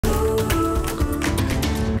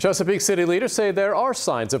Chesapeake City leaders say there are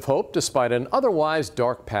signs of hope despite an otherwise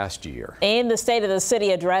dark past year. In the State of the City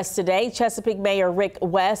address today, Chesapeake Mayor Rick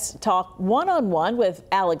West talked one-on-one with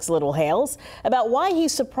Alex Littlehales about why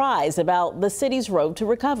he's surprised about the city's road to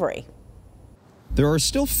recovery. There are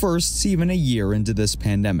still firsts even a year into this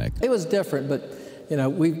pandemic. It was different, but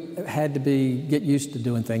we had to get used to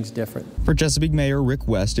doing things different. For Chesapeake Mayor Rick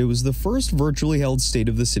West, it was the first virtually held State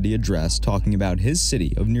of the City address talking about his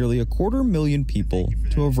city of nearly 250,000 people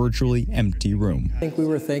to a virtually empty room. I think we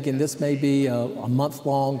were thinking this may be a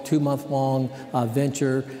month-long, 2-month-long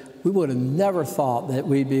venture. We would have never thought that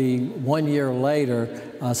we'd be 1 year later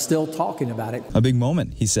still talking about it. A big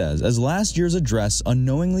moment, he says, as last year's address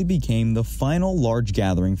unknowingly became the final large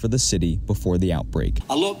gathering for the city before the outbreak.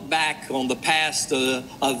 I look back on the past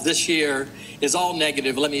of this year is all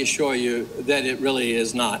negative. Let me assure you that it really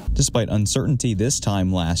is not. Despite uncertainty this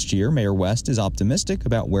time last year, Mayor West is optimistic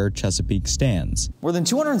about where Chesapeake stands. More than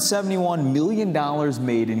 $271 million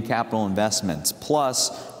made in capital investments,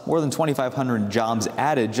 plus more than 2,500 jobs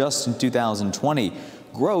added just in 2020.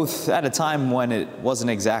 Growth at a time when it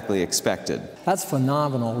wasn't exactly expected. That's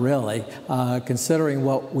phenomenal, really, considering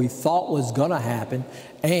what we thought was going to happen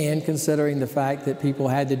and considering the fact that people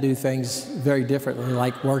had to do things very differently,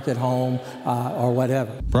 like work at home or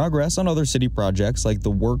whatever. Progress on other city projects like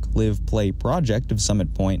the Work, Live, Play project of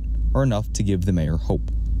Summit Point are enough to give the mayor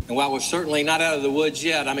hope. And while we're certainly not out of the woods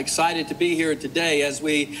yet, I'm excited to be here today as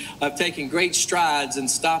we have taken great strides in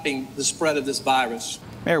stopping the spread of this virus.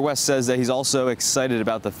 Mayor West says that he's also excited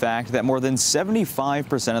about the fact that more than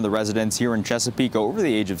 75% of the residents here in Chesapeake over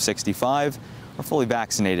the age of 65 are fully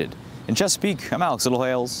vaccinated. In Chesapeake, I'm Alex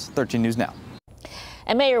Littlehales, 13 News Now.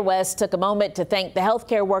 And Mayor West took a moment to thank the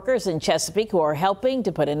healthcare workers in Chesapeake who are helping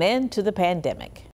to put an end to the pandemic.